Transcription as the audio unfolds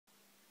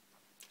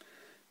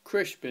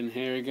Crispin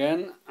here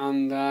again,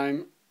 and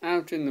I'm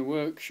out in the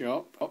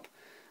workshop,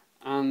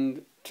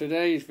 and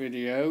today's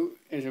video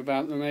is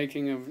about the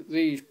making of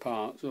these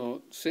parts,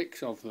 or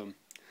 6 of them.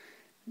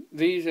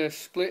 These are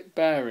split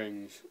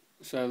bearings,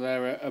 so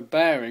they're a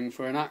bearing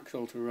for an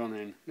axle to run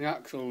in. The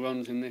axle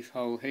runs in this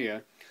hole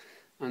here,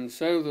 and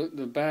so that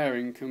the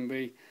bearing can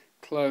be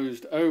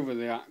closed over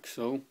the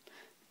axle,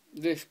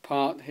 this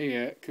part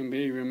here can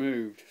be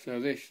removed, so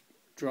this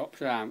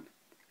drops out.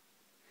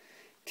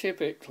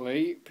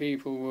 Typically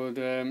people would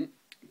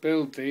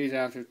build these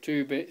out of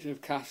 2 bits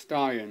of cast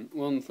iron,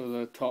 one for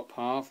the top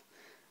half,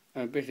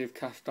 a bit of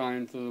cast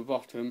iron for the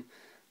bottom,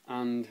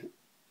 and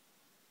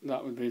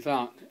that would be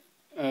that.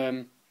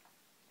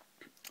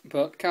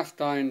 But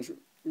cast iron's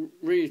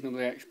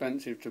reasonably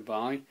expensive to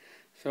buy,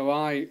 so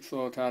I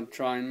thought I'd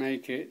try and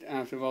make it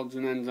out of odds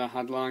and ends I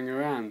had lying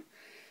around.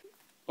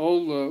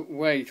 All the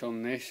weight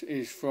on this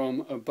is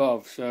from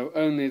above, so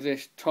only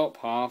this top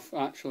half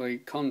actually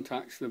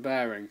contacts the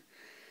bearing.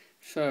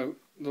 So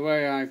the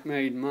way I've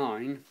made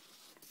mine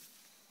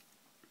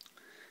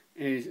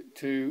is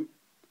to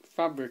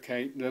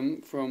fabricate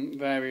them from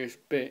various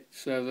bits.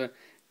 So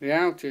the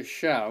outer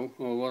shell,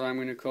 or what I'm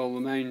going to call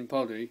the main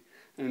body,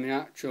 and the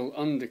actual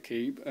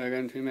underkeep are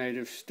going to be made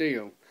of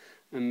steel,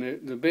 and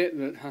the bit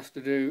that has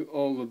to do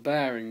all the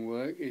bearing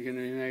work is going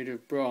to be made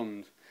of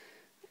bronze.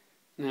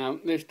 Now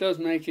this does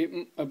make it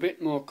a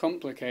bit more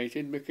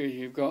complicated because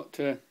you've got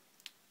to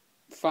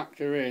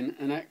factor in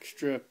an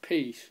extra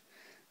piece.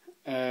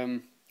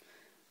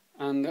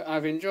 And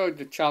I've enjoyed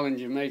the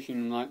challenge of making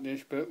them like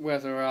this, but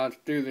whether I'd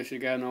do this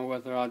again or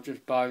whether I'd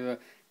just buy the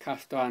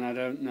cast iron, I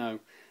don't know.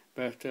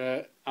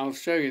 But I'll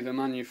show you the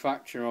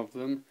manufacture of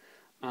them,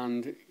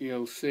 and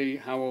you'll see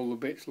how all the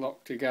bits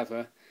lock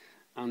together,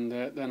 and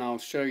then I'll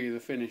show you the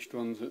finished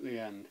ones at the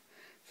end.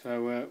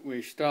 So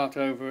we start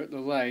over at the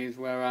lathe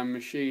where I'm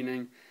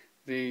machining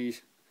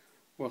these,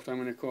 what I'm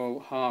going to call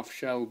half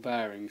shell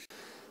bearings.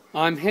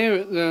 I'm here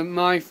at the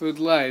Myford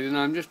lathe, and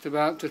I'm just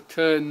about to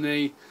turn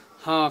the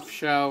half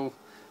shell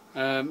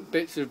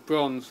bits of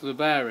bronze for the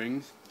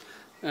bearings.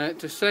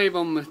 To save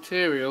on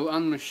material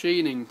and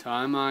machining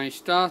time, I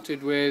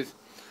started with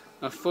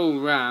a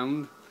full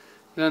round,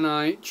 then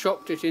I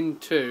chopped it in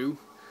 2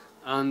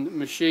 and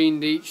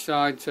machined each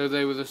side so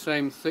they were the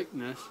same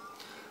thickness,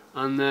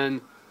 and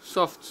then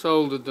soft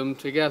soldered them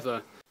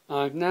together.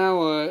 I've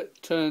now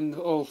turned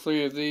all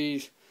 3 of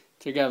these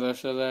together,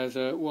 so there's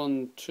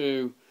 1,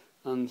 2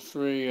 and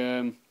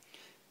 3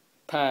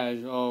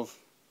 pairs of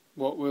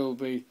what will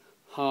be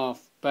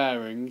half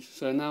bearings.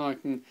 So now I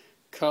can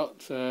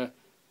cut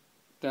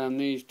down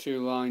these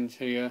 2 lines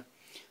here,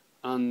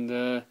 and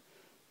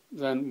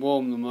then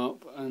warm them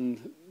up,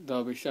 and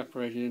they'll be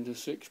separated into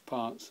 6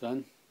 parts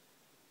then.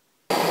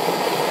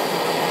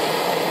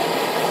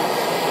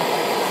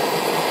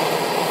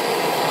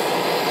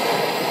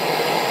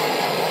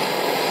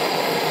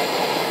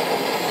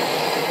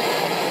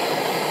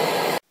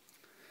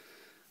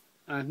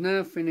 I've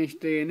now finished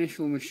the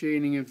initial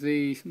machining of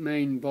these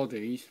main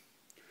bodies,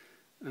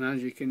 and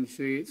as you can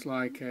see it's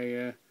like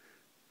a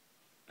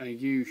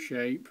U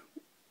shape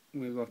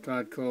with what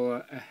I'd call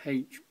a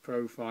H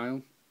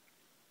profile.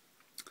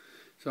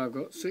 So I've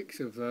got 6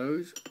 of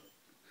those,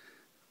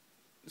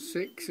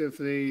 6 of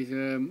these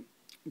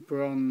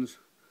bronze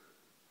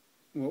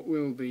what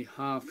will be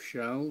half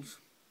shells,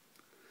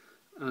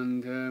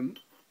 and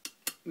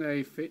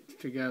they fit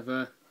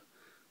together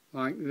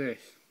like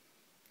this.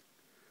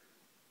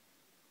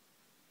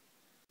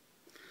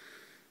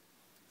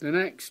 The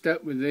next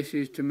step with this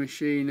is to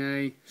machine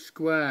a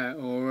square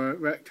or a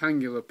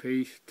rectangular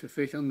piece to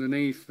fit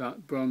underneath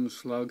that bronze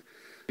slug.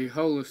 The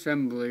whole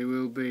assembly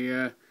will be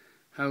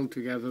held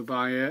together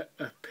by a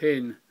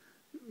pin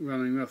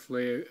running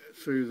roughly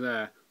through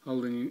there,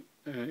 holding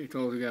it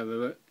all together,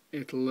 but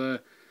it'll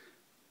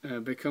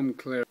become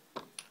clear.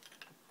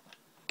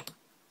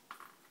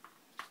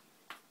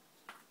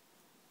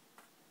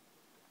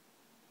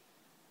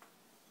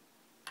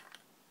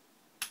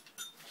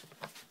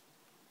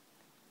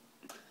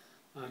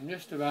 I'm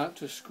just about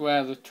to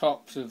square the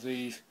tops of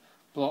these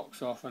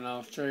blocks off, and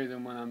I'll show you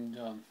them when I'm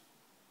done.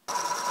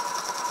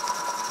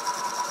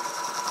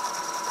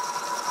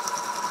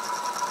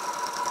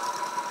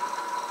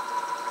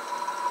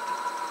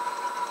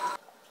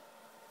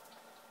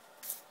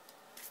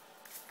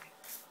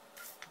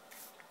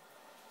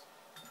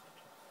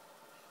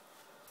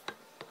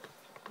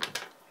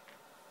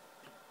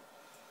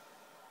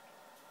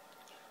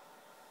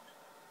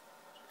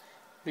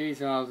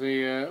 These are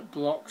the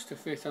blocks to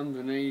fit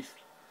underneath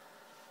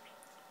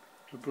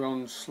the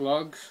bronze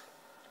slugs,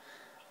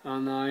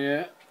 and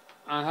I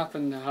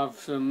happen to have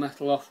some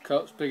metal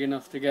offcuts big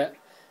enough to get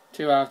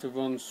 2 out of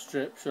 1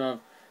 strip, so I've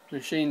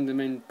machined them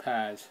in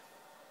pairs.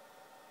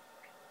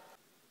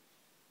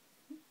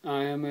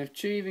 I am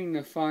achieving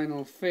the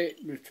final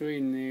fit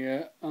between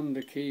the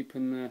underkeep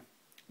and the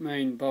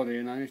main body,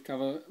 and I just have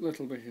a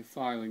little bit of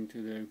filing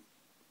to do.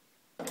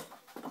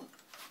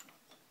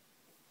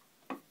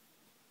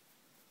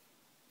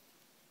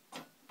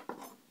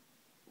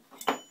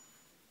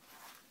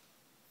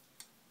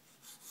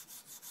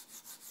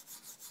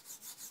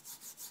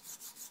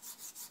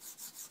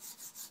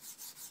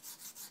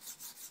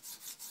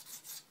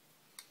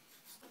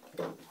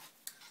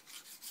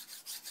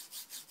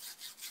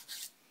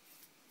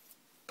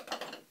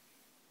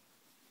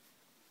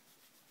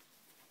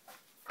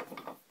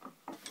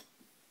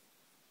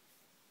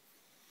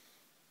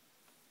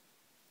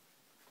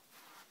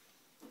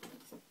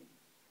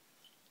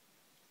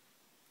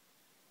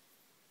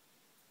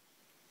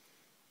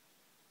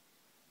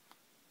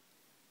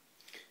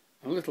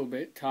 little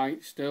bit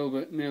tight still,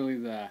 but nearly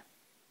there.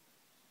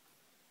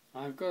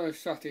 I've got a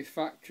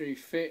satisfactory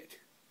fit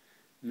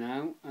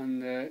now,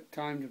 and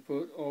time to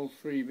put all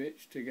 3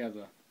 bits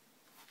together.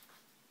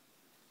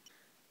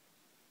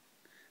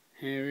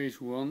 Here is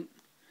one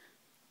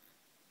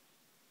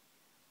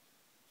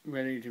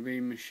ready to be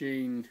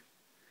machined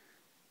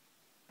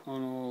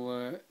on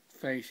all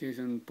faces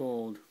and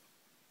board.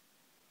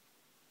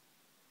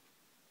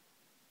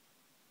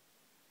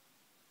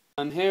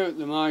 I'm here at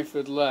the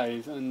Myford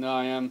lathe, and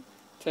I am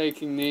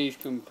taking these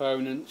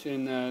components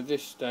in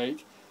this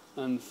state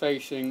and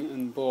facing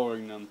and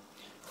boring them.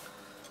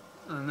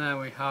 And there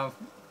we have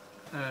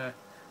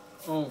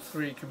all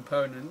 3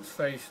 components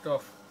faced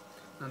off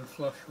and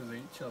flush with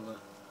each other.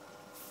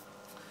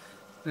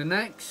 The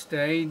next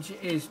stage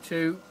is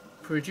to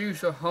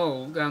produce a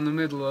hole down the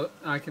middle that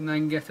I can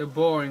then get a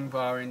boring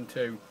bar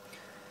into.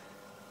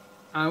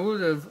 I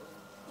would have,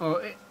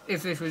 or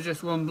if this was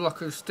just one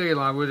block of steel,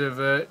 I would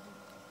have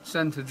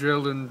centre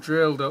drilled and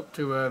drilled up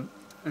to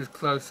as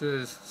close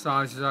as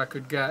size as I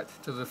could get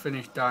to the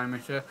finished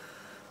diameter,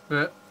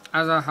 but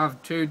as I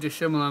have 2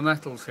 dissimilar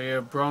metals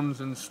here, bronze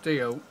and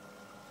steel,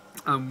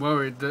 I'm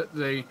worried that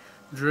the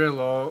drill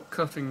or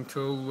cutting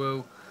tool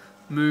will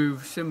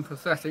move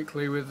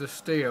sympathetically with the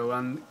steel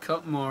and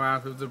cut more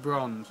out of the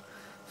bronze.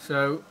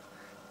 So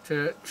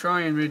to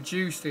try and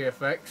reduce the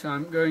effects,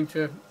 I'm going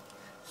to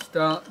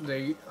start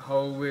the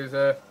hole with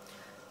a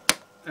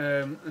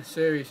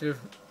series of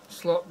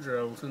slot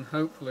drills, and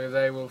hopefully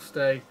they will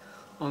stay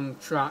on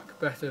track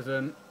better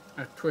than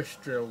a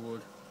twist drill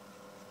would.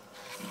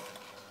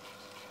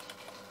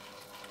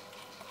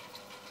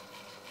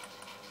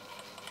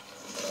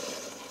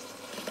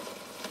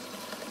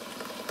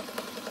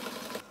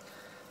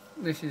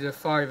 This is a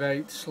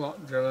 5/8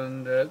 slot drill,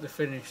 and the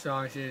finished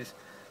size is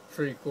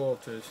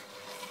 3/4.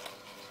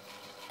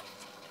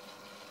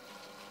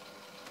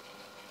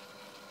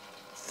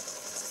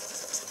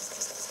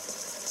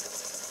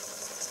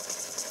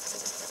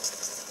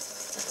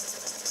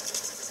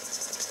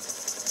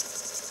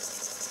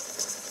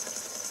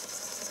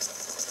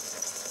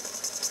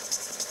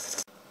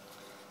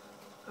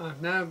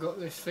 I've now got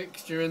this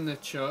fixture in the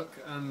chuck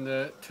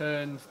and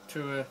turned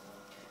to a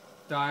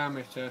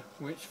diameter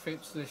which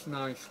fits this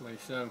nicely,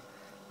 so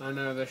I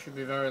know there should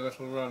be very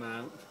little run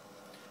out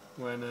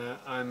when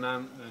I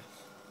mount this.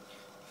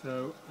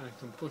 So I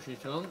can push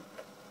it on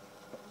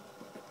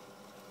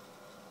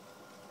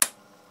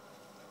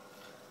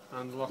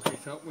and lock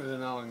it up with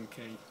an Allen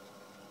key.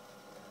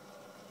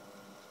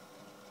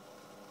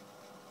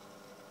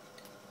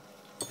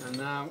 And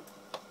now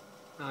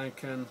I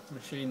can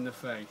machine the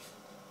face.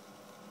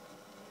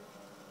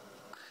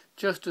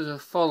 Just as a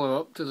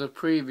follow-up to the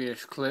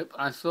previous clip,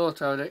 I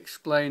thought I would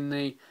explain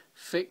the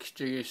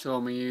fixture you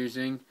saw me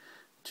using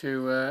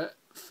to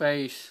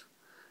face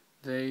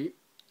the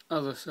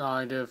other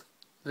side of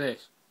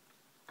this.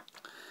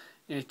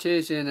 It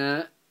is in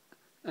a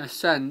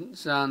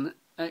sense an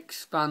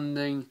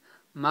expanding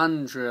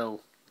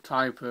mandrel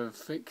type of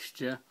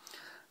fixture,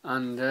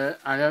 and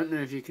I don't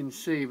know if you can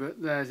see,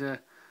 but there's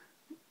a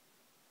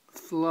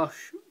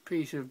flush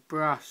piece of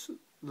brass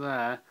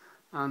there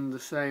and the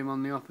same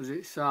on the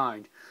opposite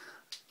side.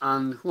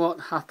 And what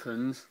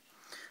happens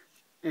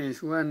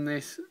is when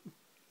this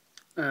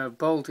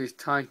bolt is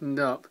tightened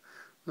up,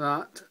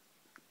 that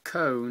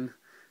cone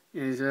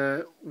is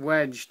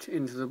wedged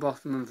into the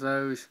bottom of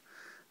those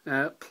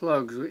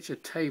plugs which are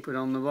tapered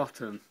on the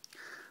bottom.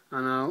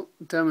 And I'll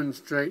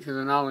demonstrate with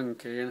an Allen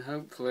key, and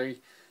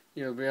hopefully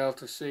you'll be able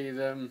to see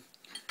them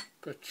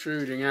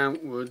protruding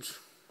outwards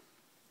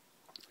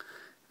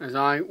as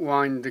I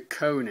wind the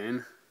cone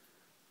in.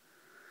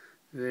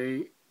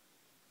 The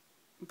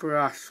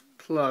brass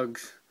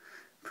plugs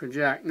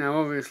project.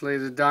 Now obviously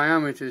the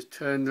diameter is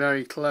turned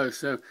very close,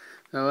 so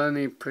they'll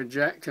only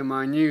project a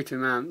minute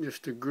amount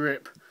just to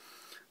grip,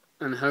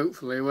 and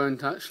hopefully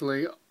won't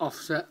actually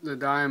offset the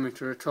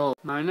diameter at all.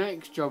 My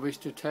next job is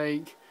to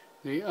take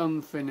the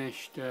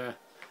unfinished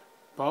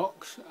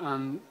box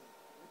and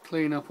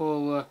clean up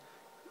all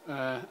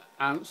the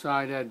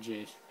outside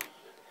edges.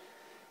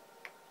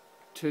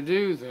 To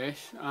do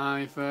this,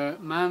 I've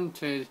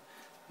mounted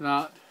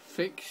that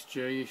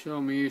fixture you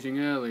saw me using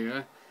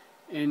earlier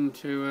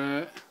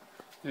into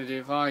the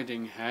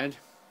dividing head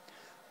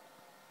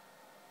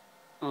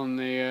on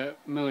the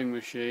milling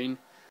machine.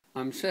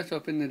 I'm set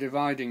up in the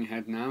dividing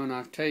head now, and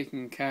I've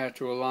taken care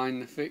to align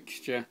the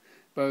fixture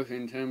both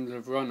in terms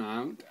of run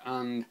out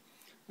and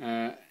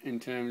in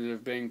terms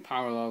of being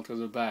parallel to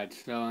the bed,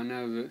 so I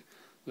know that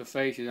the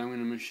faces I'm going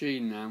to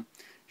machine now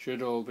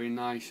should all be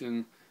nice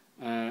and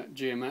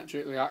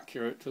geometrically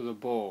accurate to the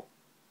bore.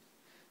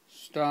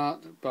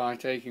 Start by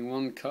taking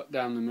one cut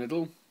down the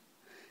middle,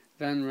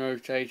 then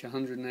rotate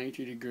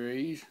 180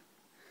 degrees,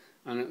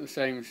 and at the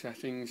same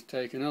settings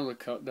take another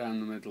cut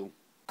down the middle.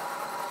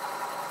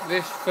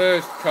 This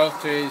first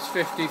cut is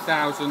 50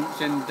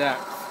 thousandths in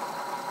depth.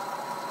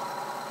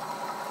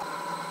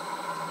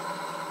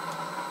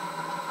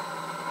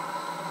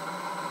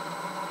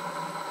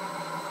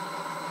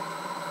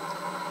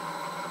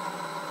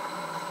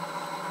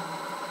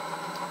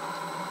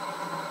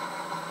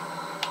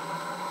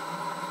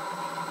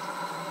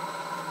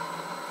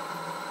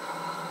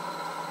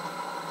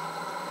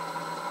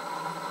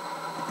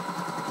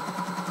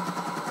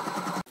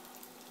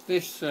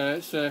 This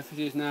surface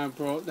is now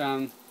brought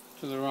down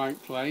to the right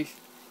place.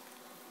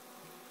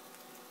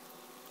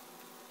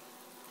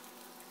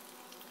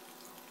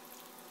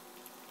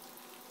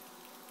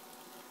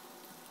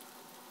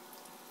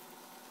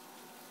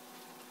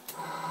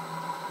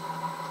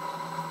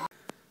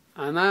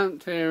 I'm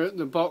out here at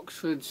the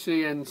Boxford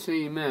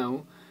CNC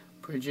mill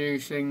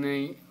producing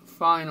the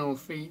final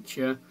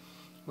feature,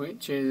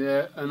 which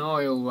is an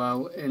oil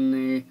well in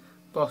the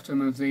bottom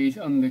of these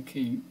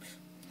underkeeps.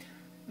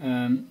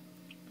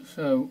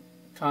 So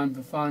time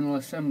for final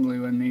assembly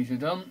when these are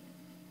done.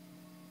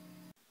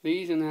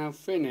 These are now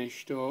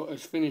finished, or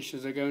as finished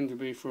as they're going to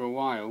be for a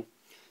while.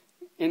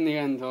 In the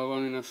end I'll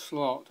run in a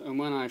slot, and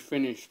when I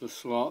finish the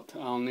slot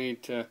I'll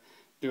need to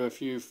do a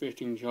few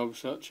fitting jobs,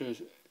 such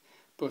as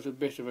put a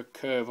bit of a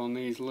curve on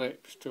these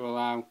lips to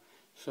allow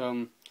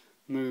some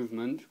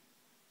movement.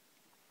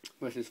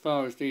 But as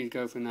far as these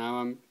go for now,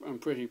 I'm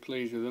pretty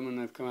pleased with them, and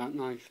they've come out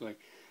nicely.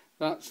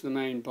 That's the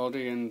main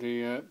body and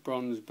the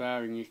bronze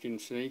bearing you can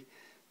see,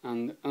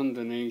 and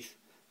underneath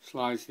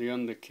slides the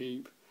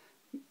underkeep.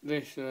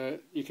 This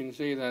you can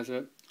see there's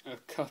a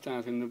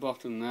cutout in the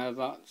bottom there.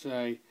 That's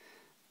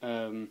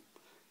an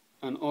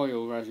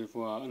oil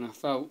reservoir, and a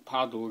felt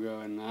pad will go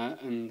in there,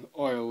 and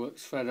oil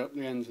that's fed up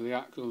the ends of the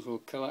axles will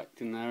collect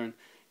in there and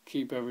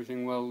keep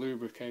everything well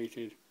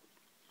lubricated.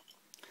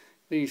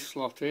 These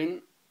slot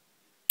in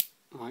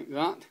like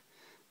that,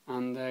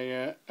 and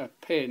a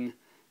pin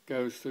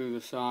goes through the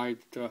side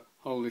to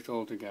hold it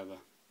all together.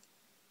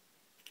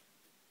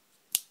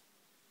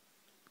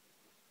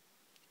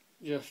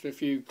 Just a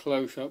few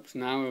close-ups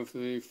now of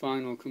the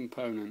final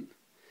component.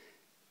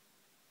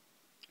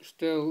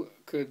 Still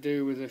could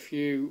do with a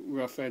few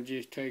rough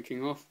edges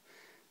taking off,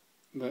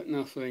 but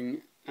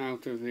nothing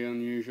out of the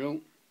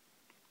unusual.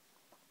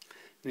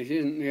 This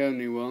isn't the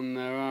only one,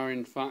 there are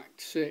in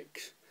fact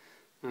 6,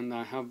 and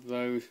I have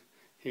those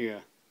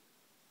here.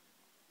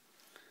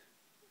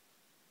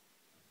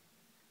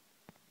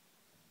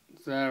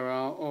 There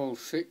are all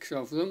 6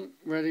 of them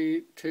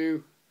ready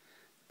to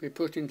be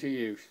put into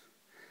use.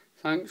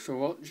 Thanks for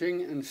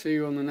watching, and see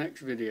you on the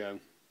next video.